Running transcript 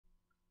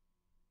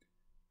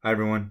Hi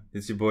everyone,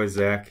 it's your boy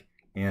Zach,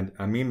 and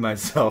I mean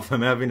myself,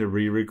 I'm having to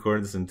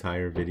re-record this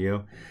entire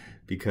video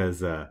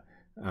because the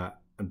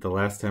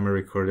last time I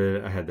recorded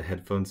it, I had the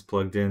headphones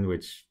plugged in,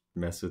 which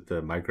messed with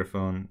the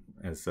microphone,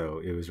 and so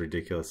it was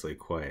ridiculously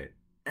quiet.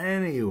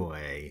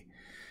 Anyway,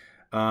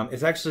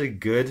 it's actually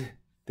good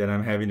that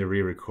I'm having to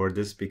re-record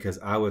this because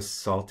I was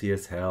salty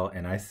as hell,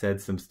 and I said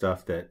some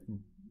stuff that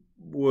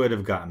would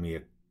have gotten me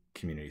a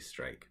community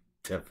strike,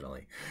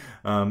 definitely.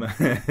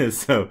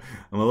 So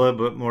I'm a little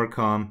bit more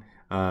calm.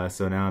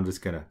 So now I'm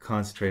just going to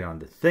concentrate on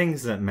the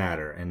things that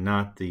matter and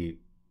not the,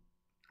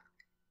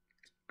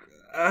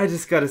 I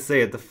just got to say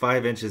it, the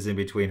 5 inches in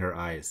between her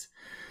eyes.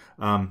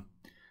 Um,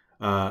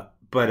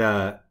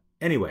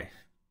 anyway,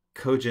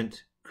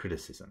 cogent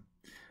criticism.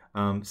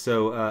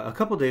 A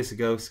couple days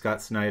ago,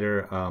 Scott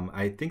Snyder,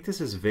 I think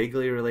this is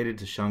vaguely related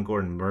to Sean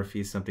Gordon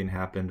Murphy. Something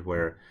happened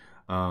where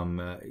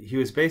he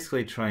was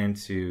basically trying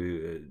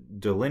to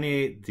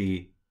delineate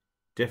the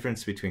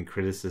difference between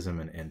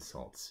criticism and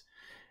insults.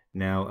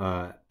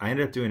 Now, I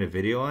ended up doing a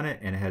video on it,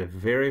 and it had a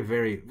very,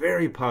 very,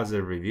 very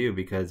positive review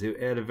because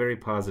it had a very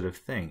positive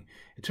thing.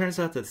 It turns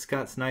out that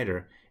Scott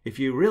Snyder, if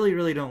you really,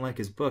 really don't like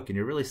his book and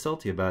you're really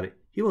salty about it,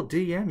 he will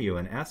DM you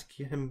and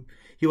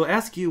he will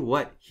ask you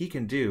what he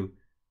can do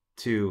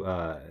to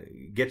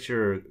get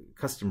your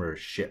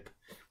customership.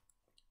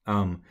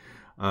 And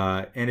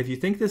if you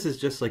think this is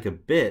just like a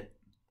bit,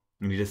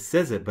 and he just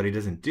says it, but he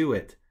doesn't do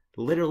it,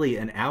 literally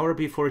an hour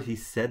before he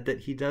said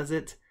that he does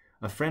it,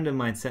 a friend of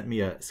mine sent me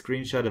a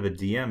screenshot of a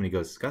DM, and he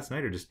goes, Scott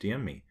Snyder just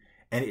DM'd me.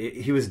 And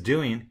he was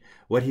doing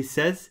what he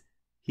says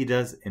he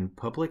does in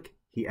public,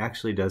 he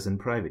actually does in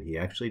private. He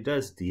actually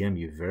does DM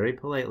you very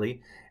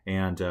politely,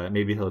 and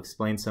maybe he'll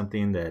explain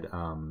something that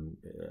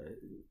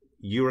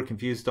you were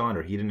confused on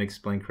or he didn't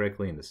explain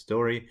correctly in the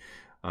story.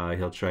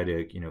 He'll try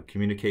to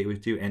communicate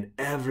with you, and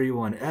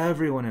everyone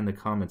in the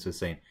comments was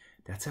saying,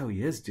 that's how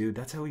he is, dude.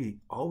 That's how he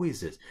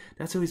always is.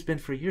 That's how he's been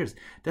for years.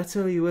 That's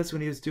how he was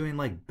when he was doing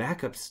like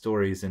backup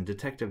stories and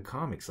detective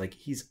comics. Like,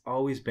 he's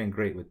always been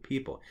great with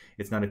people.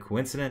 It's not a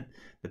coincidence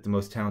that the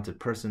most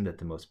talented person, that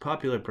the most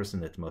popular person,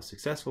 that the most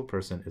successful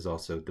person is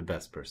also the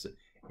best person.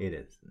 It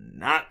is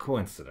not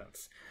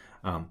coincidence.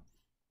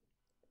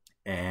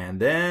 And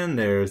then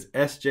there's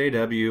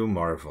SJW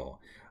Marvel.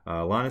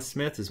 Lana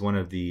Smith is one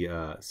of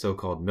the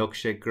so-called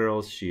milkshake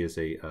girls. She is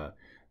a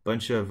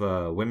bunch of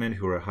women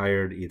who are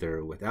hired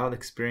either without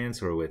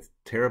experience or with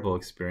terrible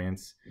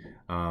experience,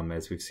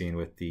 as we've seen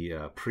with the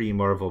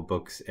pre-Marvel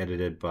books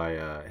edited by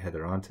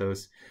Heather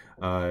Antos.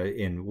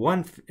 In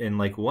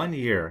 1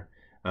 year,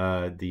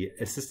 the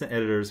assistant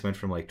editors went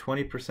from like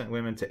 20%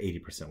 women to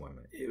 80%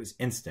 women. It was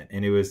instant,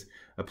 and it was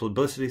a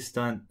publicity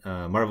stunt.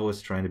 Marvel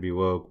was trying to be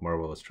woke.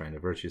 Marvel was trying to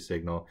virtue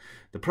signal.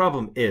 The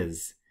problem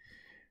is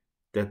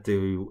that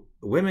the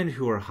women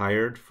who are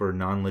hired for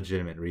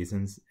non-legitimate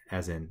reasons,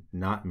 as in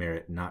not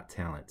merit, not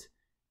talent,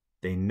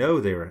 they know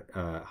they were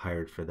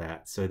hired for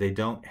that, so they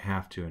don't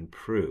have to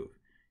improve.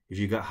 If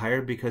you got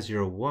hired because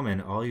you're a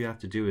woman, all you have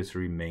to do is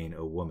remain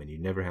a woman. You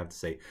never have to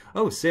say,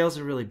 oh, sales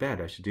are really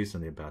bad, I should do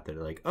something about that.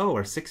 Like, oh,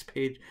 our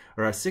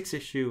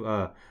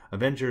 6-issue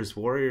Avengers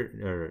Warrior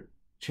or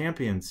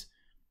Champions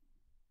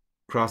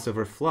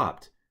crossover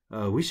flopped.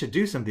 We should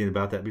do something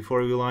about that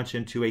before we launch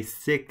into a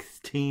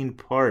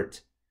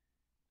 16-part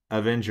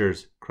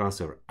Avengers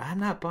crossover. I'm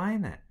not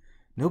buying that.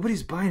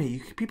 Nobody's buying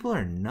it. People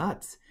are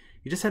nuts.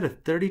 You just had a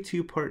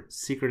 32-part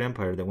Secret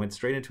Empire that went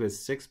straight into a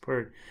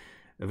 6-part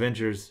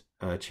Avengers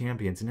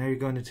Champions, and now you're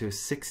going into a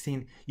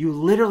 16. You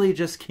literally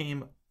just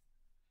came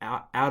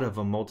out of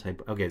a multi.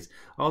 Okay, so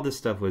all this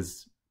stuff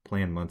was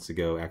planned months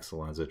ago.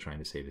 Axel Alonso trying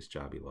to save his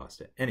job. He lost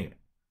it. Anyway,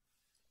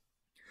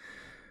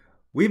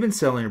 we've been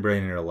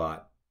celebrating it a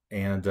lot.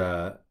 And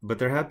but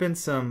there have been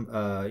some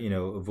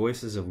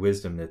voices of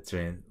wisdom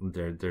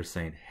that they're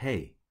saying,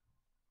 hey,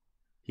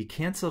 he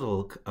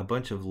canceled a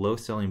bunch of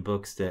low-selling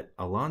books that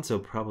Alonso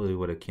probably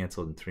would have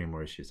canceled in 3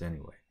 more issues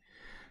anyway.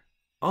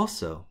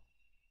 Also,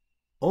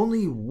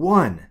 only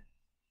one.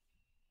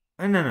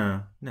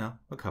 No,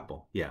 a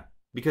couple, yeah.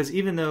 Because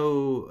even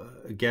though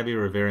Gabby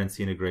Rivera and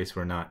Sina Grace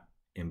were not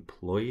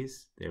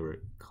employees, they were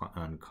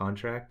on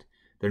contract,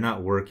 they're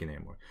not working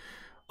anymore.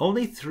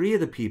 Only 3 of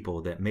the people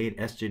that made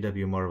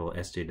SJW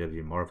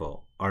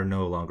Marvel are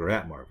no longer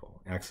at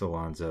Marvel. Axel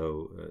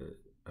Alonso,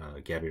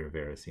 Gabby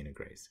Rivera, Sina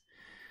Grace.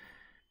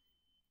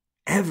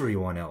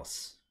 Everyone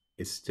else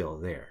is still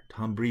there.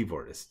 Tom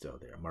Brevoort is still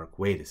there. Mark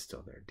Waid is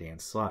still there. Dan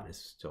Slott is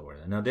still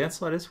there. Now, Dan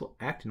Slott is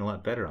acting a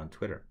lot better on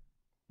Twitter.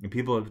 And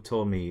people have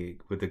told me,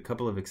 with a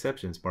couple of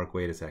exceptions, Mark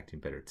Waid is acting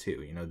better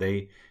too.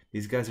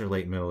 These guys are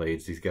late middle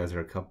age. These guys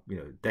are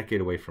a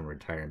decade away from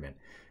retirement.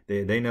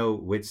 They know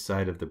which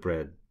side of the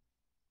bread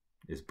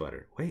is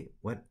buttered. Wait,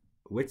 what?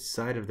 Which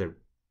side of the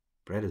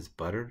bread is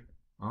buttered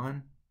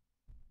on?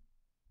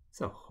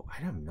 So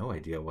I have no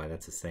idea why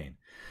that's a saying.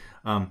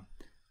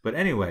 But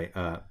anyway,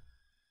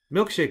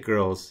 milkshake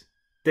girls,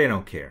 they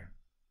don't care.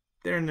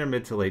 They're in their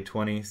mid to late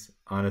 20s.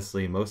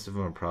 Honestly, most of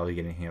them are probably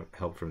getting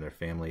help from their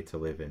family to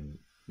live in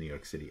New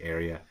York City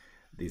area.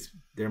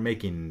 They're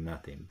making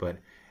nothing. But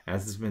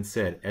As has been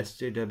said,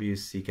 SJWs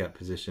seek out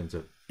positions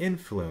of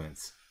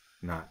influence,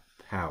 not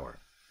power.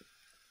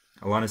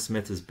 Alana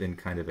Smith has been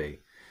kind of a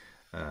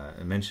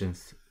mentioned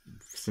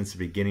since the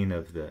beginning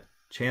of the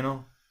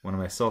channel. One of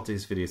my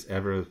saltiest videos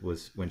ever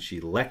was when she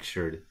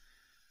lectured,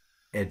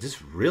 and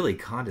just really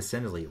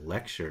condescendingly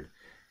lectured,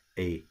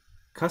 a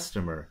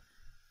customer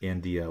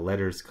in the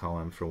letters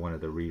column for one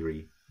of the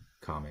Riri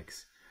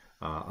comics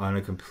on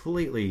a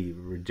completely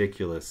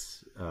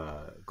ridiculous,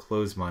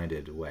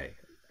 close-minded way.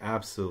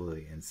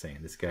 Absolutely insane.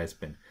 This guy's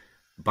been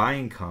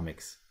buying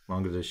comics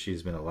longer than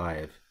she's been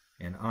alive.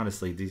 And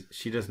honestly,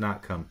 she does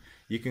not come.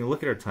 You can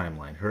look at her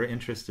timeline. Her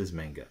interest is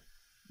manga.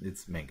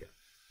 It's manga.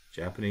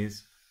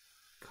 Japanese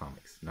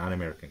comics, not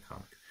American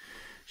comics.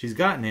 She's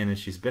gotten in and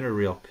she's been a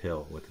real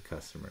pill with the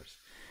customers.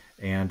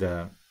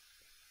 And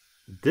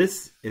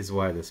this is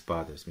why this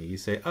bothers me. You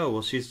say, oh,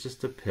 well, she's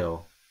just a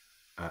pill.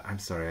 I'm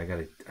sorry,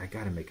 I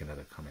gotta make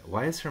another comment.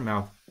 Why is her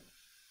mouth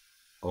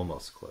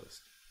almost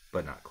closed,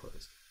 but not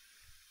closed?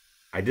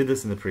 I did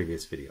this in the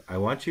previous video. I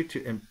want you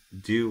to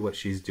do what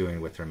she's doing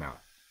with her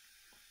mouth.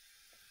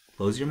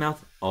 Close your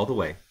mouth all the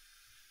way.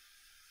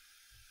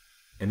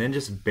 And then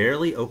just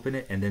barely open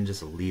it and then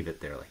just leave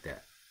it there like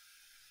that.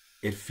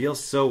 It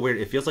feels so weird.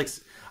 It feels like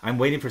I'm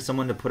waiting for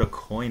someone to put a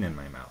coin in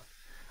my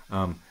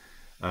mouth.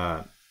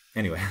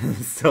 Anyway,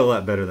 it's still a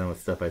lot better than what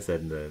stuff I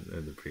said in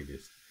the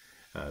previous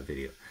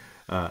video.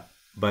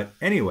 But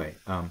anyway,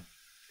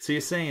 so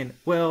you're saying,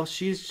 well,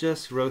 she's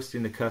just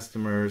roasting the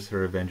customers.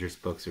 Her Avengers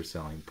books are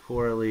selling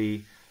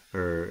poorly.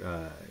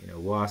 Her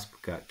Wasp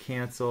got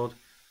canceled.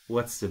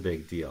 What's the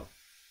big deal?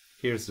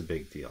 Here's the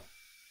big deal.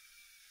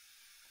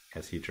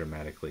 As he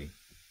dramatically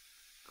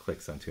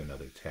clicks onto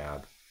another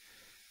tab.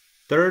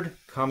 Third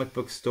comic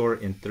book store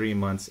in 3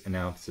 months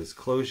announces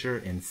closure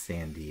in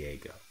San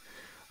Diego.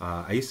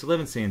 I used to live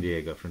in San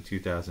Diego from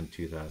 2000 to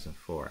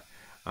 2004.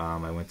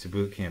 I went to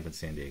boot camp in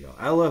San Diego.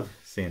 I love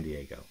San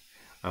Diego.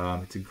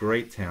 It's a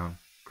great town,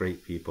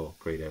 great people,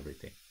 great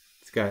everything.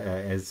 It's got,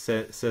 as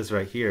it says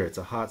right here, it's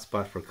a hot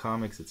spot for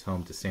comics. It's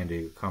home to San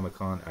Diego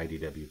Comic-Con,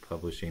 IDW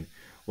Publishing.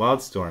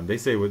 Wildstorm, they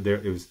say it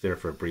was there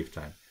for a brief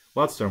time.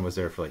 Wildstorm was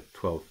there for like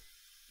 12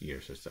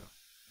 years or so.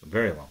 A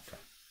very long time.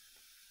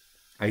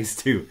 I used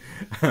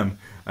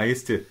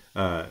to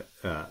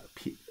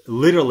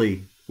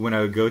literally, when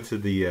I would go to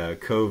the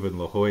Cove in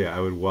La Jolla, I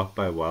would walk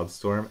by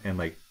Wildstorm and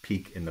like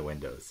peek in the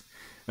windows.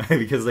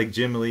 Because like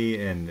Jim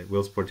Lee and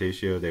Will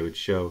Sportatio, they would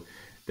show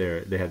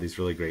they had these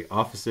really great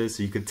offices,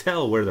 so you could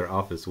tell where their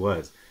office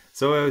was.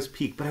 So I always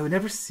peek, but I would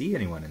never see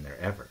anyone in there,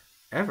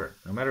 ever.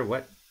 No matter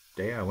what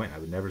day I went, I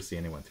would never see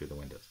anyone through the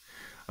windows.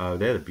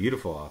 They had a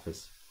beautiful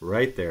office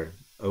right there,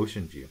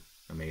 ocean view,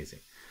 amazing.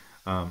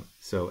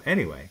 So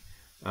anyway,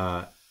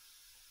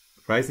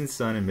 Rising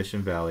Sun in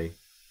Mission Valley,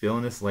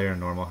 Villainous Lair in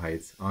Normal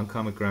Heights, On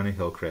Comic Ground in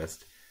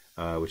Hillcrest,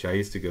 which I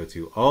used to go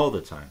to all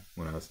the time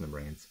when I was in the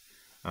Marines,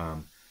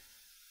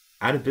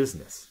 out of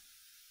business.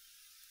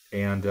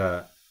 And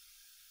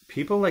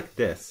people like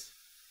this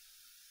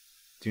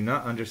do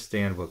not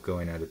understand what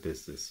going out of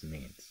business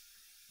means.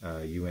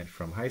 You went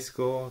from high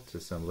school to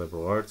some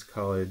liberal arts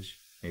college,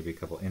 maybe a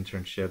couple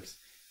internships,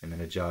 and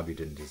then a job you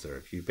didn't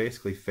deserve. You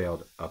basically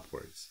failed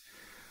upwards.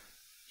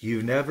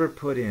 You've never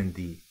put in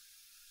the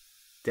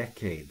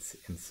decades,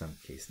 in some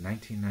case,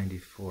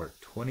 1994,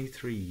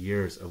 23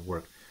 years of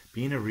work.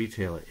 Being a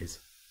retailer is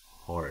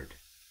hard.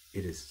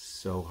 It is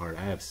so hard.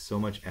 I have so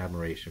much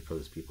admiration for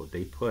those people.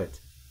 They put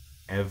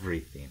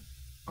everything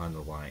on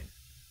the line.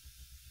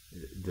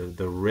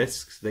 The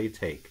risks they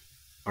take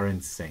are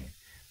insane.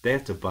 They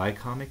have to buy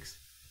comics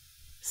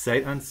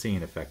sight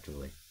unseen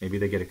effectively. Maybe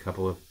they get a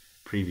couple of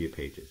preview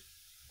pages.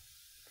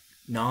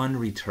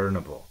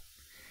 Non-returnable.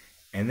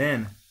 And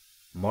then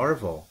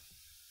Marvel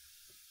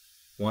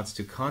wants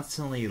to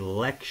constantly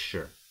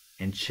lecture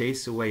and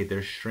chase away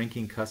their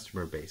shrinking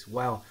customer base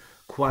while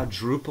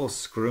quadruple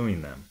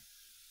screwing them,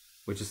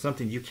 which is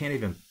something you can't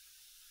even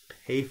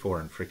pay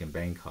for in freaking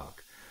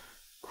Bangkok.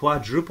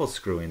 Quadruple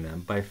screwing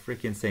them by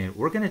freaking saying,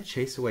 we're going to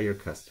chase away your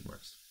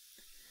customers.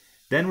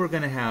 Then we're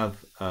going to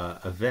have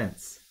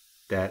events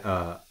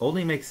that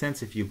only make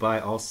sense if you buy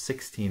all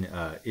 16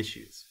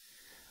 issues.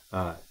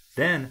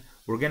 Then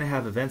we're going to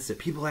have events that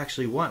people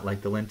actually want,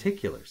 like the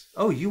lenticulars.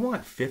 Oh, you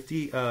want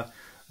 50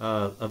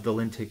 of the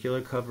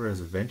lenticular cover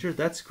as Avenger?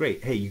 That's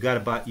great. Hey, you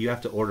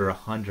have to order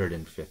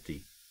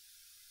 150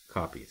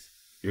 copies.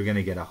 You're going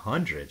to get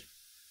 100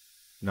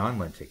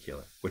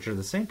 non-lenticular, which are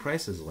the same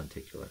price as a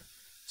lenticular.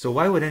 So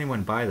why would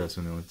anyone buy those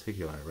when the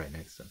lenticular are right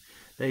next to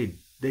them?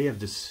 They have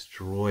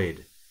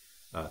destroyed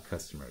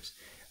customers.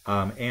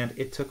 And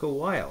it took a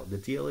while. The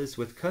deal is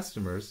with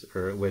customers,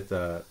 or with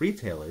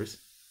retailers,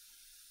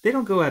 they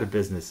don't go out of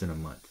business in a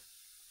month.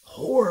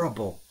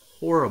 Horrible,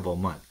 horrible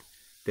month.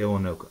 They will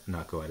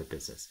not go out of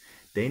business.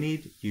 They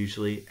need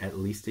usually at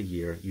least a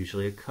year,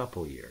 usually a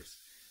couple years,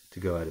 to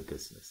go out of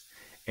business.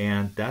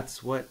 And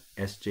that's what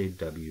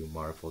SJW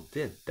Marvel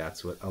did.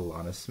 That's what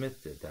Alana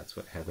Smith did. That's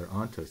what Heather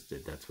Antos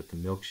did. That's what the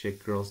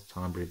Milkshake Girls,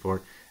 Tom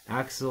Brevoort,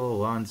 Axel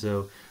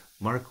Alonso,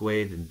 Mark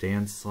Waid, and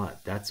Dan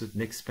Slott. That's what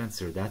Nick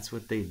Spencer, that's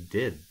what they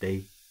did.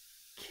 They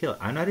killed.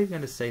 I'm not even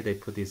going to say they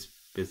put these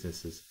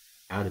businesses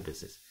out of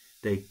business.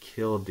 They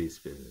killed these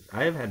businesses.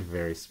 I have had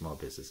very small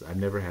businesses. I've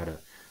never had a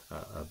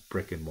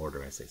brick and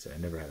mortar, as they say. I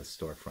never had a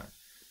storefront.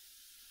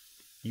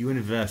 You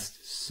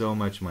invest so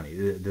much money.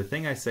 The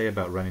thing I say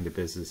about running the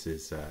business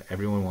is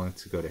everyone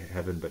wants to go to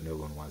heaven, but no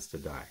one wants to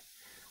die,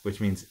 which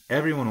means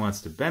everyone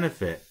wants to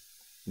benefit.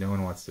 No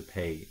one wants to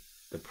pay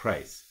the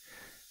price.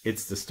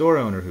 It's the store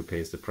owner who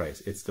pays the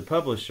price. It's the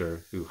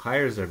publisher who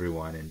hires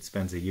everyone and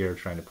spends a year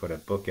trying to put a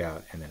book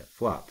out, and then it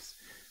flops.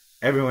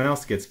 Everyone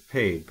else gets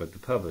paid, but the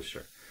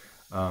publisher.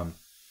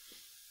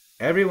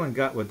 Everyone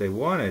got what they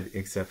wanted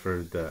except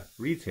for the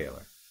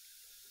retailer.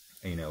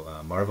 You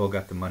know, Marvel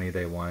got the money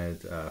they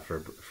wanted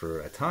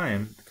for a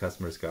time. The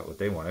customers got what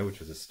they wanted, which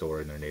was a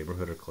store in their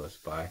neighborhood or close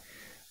by.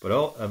 But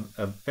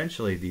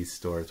eventually these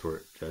stores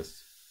were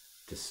just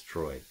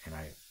destroyed. And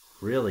I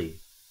really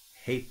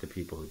hate the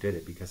people who did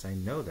it because I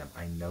know them.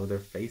 I know their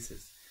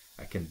faces.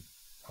 I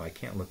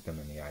can't look them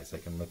in the eyes. I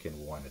can look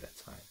in one at a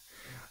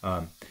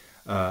time.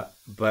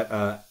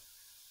 But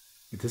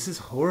this is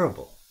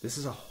horrible. This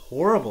is a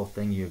horrible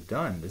thing you've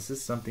done. This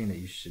is something that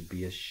you should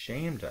be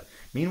ashamed of.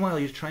 Meanwhile,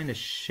 you're trying to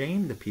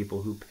shame the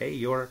people who pay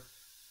your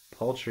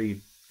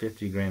paltry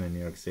 50 grand in New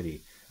York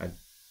City. I've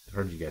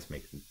heard you guys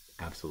make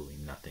absolutely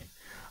nothing.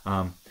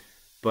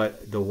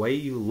 But the way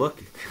you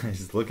look,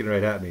 is looking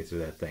right at me through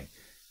that thing.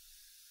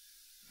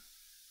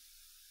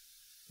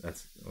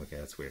 That's okay.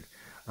 That's weird.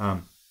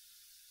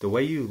 The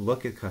way you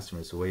look at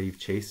customers, the way you've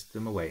chased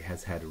them away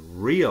has had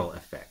real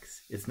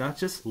effects. It's not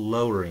just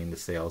lowering the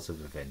sales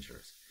of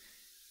Avengers.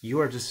 You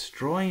are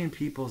destroying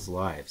people's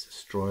lives,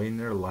 destroying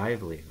their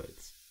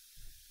livelihoods,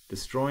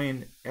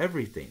 destroying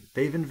everything.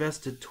 They've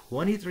invested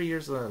 23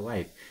 years of their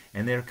life,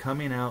 and they're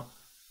coming out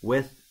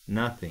with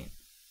nothing.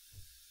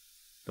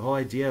 The whole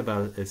idea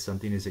about it is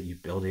something is that you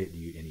build it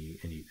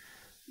and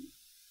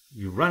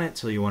you run it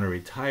till you want to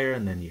retire,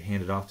 and then you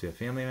hand it off to a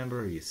family member,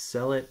 or you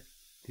sell it.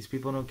 These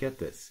people don't get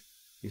this.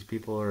 These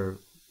people are,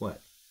 what,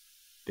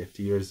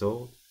 50 years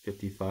old,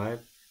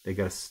 55? They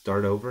got to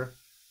start over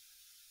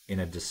in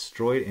a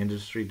destroyed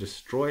industry,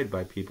 destroyed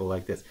by people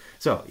like this.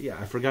 So, yeah,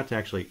 I forgot to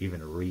actually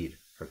even read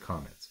her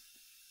comments.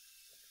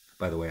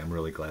 By the way, I'm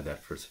really glad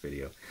that first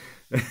video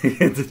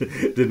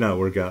did not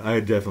work out. I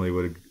definitely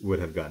would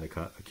have gotten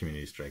a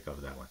community strike off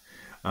of that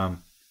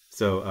one.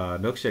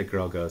 Milkshake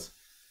Girl goes,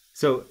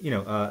 so, you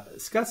know,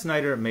 Scott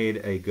Snyder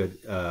made a good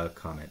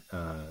comment.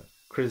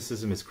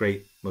 Criticism is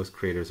great. Most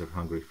creators are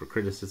hungry for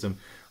criticism.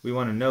 We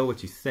want to know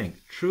what you think.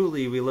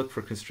 Truly, we look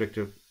for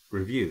constructive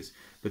reviews.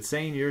 But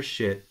saying your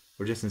shit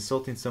or just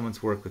insulting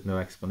someone's work with no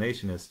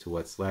explanation as to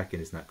what's lacking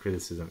is not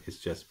criticism. It's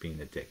just being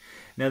a dick.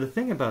 Now, the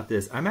thing about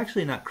this, I'm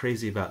actually not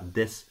crazy about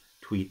this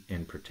tweet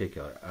in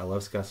particular. I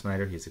love Scott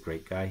Snyder. He's a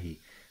great guy. He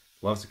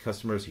loves the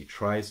customers. He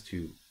tries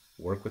to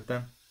work with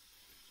them.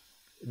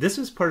 This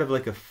was part of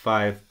like a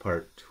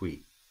 5-part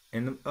tweet.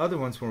 And the other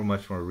ones were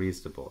much more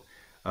reasonable.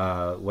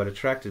 What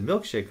attracted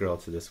Milkshake Girl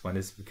to this one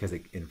is because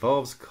it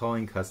involves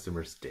calling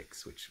customers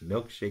dicks, which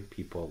milkshake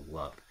people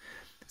love.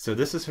 So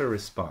this is her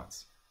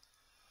response.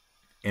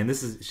 And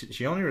this is,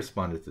 she only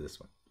responded to this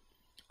one.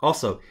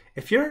 Also,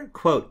 if your,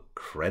 quote,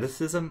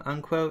 criticism,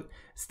 unquote,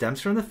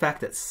 stems from the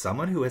fact that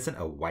someone who isn't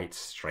a white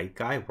straight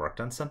guy worked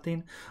on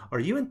something, or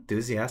you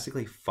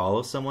enthusiastically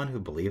follow someone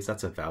who believes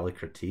that's a valid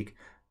critique,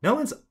 no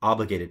one's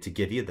obligated to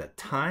give you the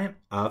time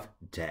of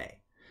day.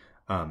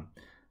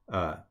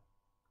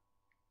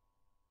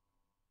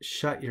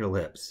 Shut your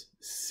lips.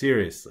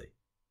 Seriously.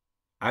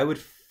 I would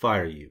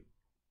fire you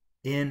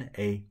in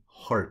a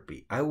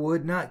heartbeat. I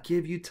would not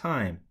give you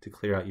time to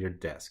clear out your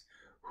desk.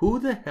 Who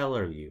the hell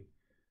are you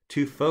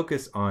to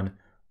focus on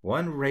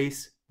one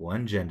race,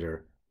 one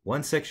gender,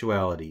 one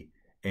sexuality,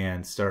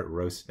 and start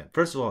roasting them?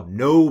 First of all,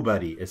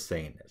 nobody is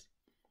saying this.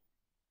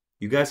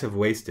 You guys have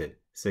wasted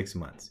 6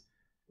 months.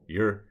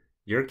 Your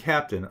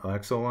captain,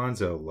 Alex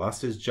Alonso,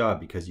 lost his job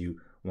because you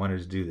wanted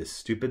to do this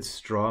stupid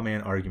straw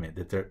man argument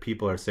that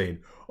people are saying,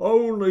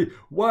 only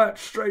white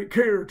straight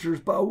characters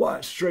by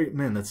white straight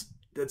men.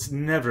 That's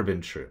never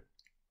been true.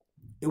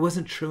 It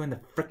wasn't true in the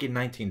frickin'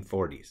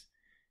 1940s.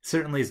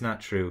 Certainly is not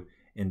true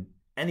in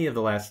any of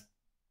the last,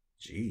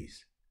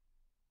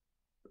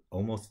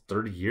 almost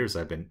 30 years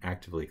I've been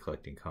actively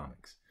collecting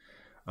comics.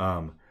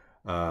 I'm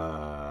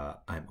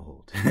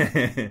old.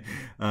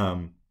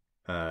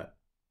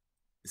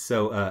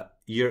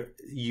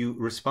 You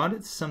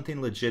responded to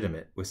something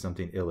legitimate with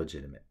something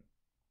illegitimate.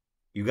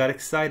 You got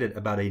excited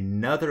about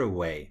another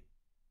way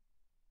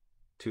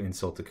to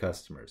insult the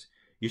customers.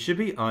 You should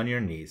be on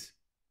your knees.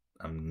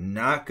 I'm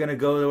not going to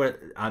go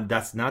there.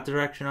 That's not the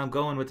direction I'm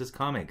going with this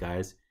comment,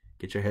 guys.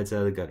 Get your heads out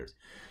of the gutters.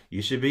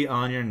 You should be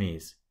on your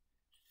knees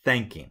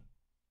thanking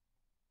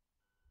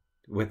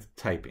with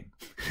typing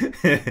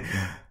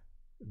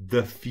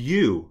the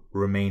few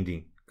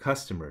remaining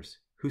customers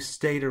who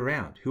stayed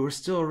around, who are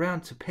still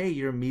around to pay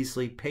your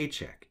measly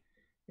paycheck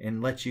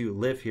and let you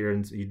live here,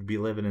 and you'd be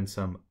living in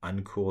some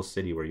uncool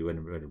city where you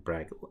wouldn't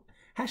brag.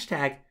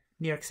 Hashtag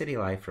New York City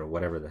life or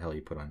whatever the hell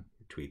you put on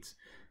your tweets.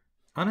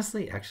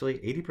 Honestly, actually,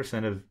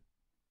 80% of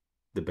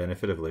The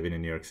benefit of living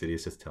in New York City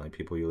is just telling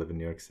people you live in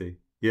New York City.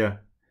 Yeah,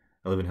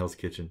 I live in Hell's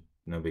Kitchen.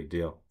 No big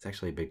deal. It's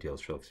actually a big deal.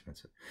 It's real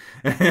expensive.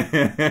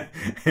 And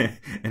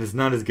it's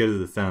not as good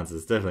as it sounds.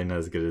 It's definitely not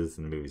as good as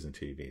in the movies and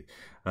TV.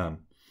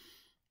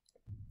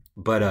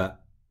 But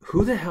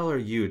who the hell are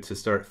you to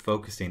start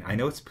focusing? I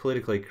know it's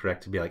politically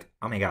correct to be like,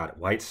 oh my God,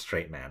 white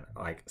straight man.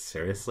 Like,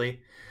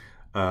 seriously?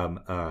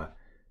 But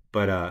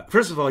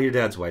first of all, your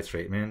dad's white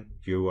straight man.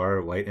 You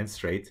are white and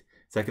straight.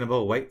 Second of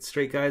all, white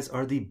straight guys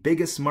are the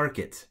biggest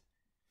market.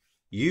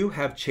 You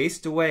have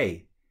chased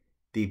away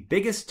the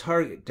biggest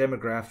target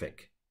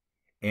demographic.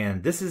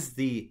 And this is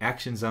the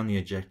actions on the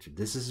objective.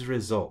 This is the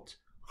result.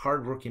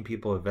 Hardworking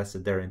people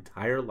invested their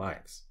entire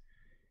lives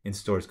in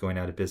stores going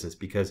out of business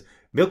because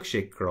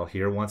Milkshake Girl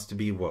here wants to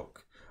be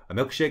woke. A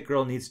Milkshake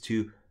Girl needs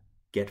to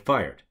get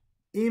fired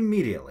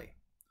immediately.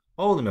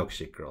 All the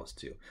Milkshake Girls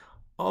do.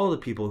 All the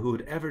people who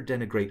would ever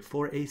denigrate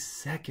for a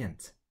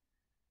second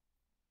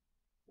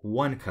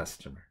one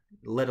customer,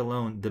 let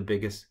alone the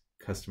biggest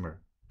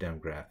customer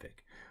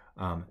demographic.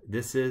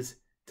 This is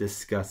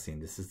disgusting.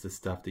 This is the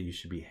stuff that you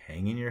should be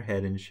hanging your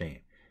head in shame.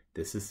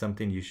 This is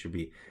something you should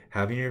be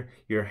having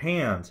your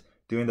hands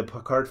doing the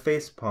Picard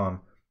face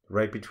palm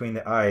right between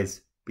the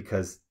eyes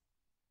because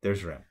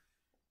there's rim.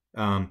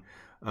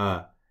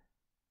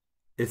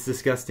 It's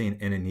disgusting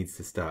and it needs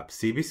to stop.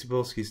 CB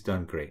Cebulski's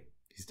done great.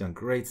 He's done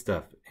great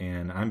stuff,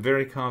 and I'm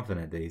very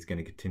confident that he's going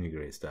to continue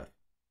great stuff.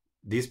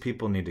 These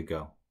people need to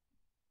go.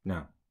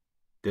 No.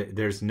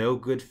 There's no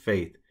good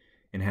faith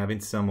in having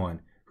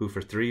someone who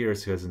for 3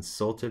 years who has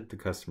insulted the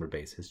customer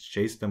base, has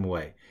chased them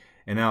away,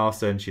 and now all of a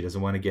sudden she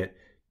doesn't want to get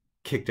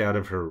kicked out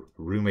of her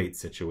roommate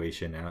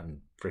situation out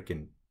in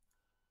frickin'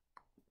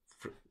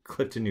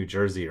 Clifton, New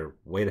Jersey, or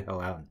way the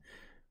hell out in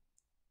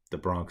the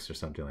Bronx or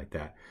something like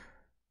that.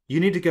 You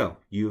need to go.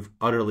 You've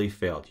utterly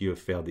failed. You have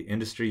failed the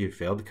industry. You've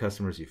failed the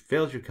customers. You've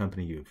failed your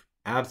company. You've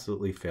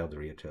absolutely failed the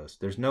retailers.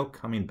 There's no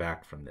coming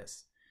back from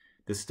this.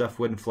 This stuff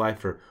wouldn't fly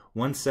for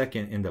 1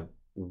 second in the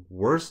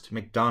worst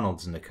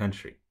McDonald's in the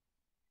country.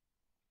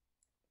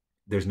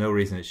 There's no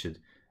reason it should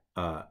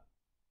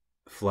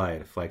fly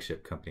at a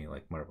flagship company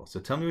like Marvel. So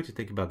tell me what you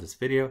think about this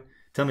video.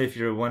 Tell me if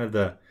you're one of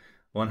the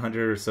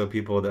 100 or so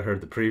people that heard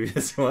the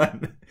previous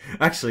one.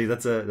 Actually,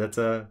 that's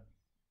an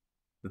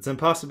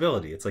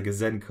impossibility. It's like a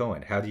Zen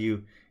koan. How do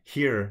you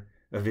hear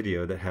a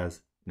video that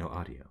has no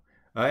audio?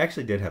 I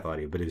actually did have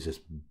audio, but it was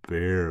just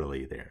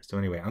barely there. So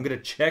anyway, I'm going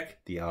to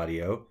check the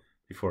audio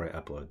before I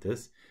upload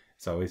this.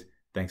 As always,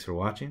 thanks for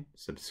watching.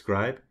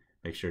 Subscribe.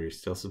 Make sure you're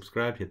still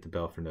subscribed. Hit the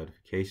bell for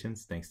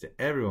notifications. Thanks to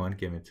everyone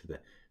giving to the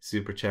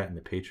Super Chat and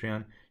the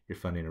Patreon. You're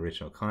funding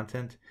original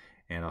content.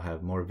 And I'll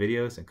have more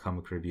videos and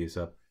comic reviews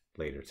up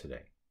later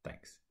today.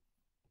 Thanks.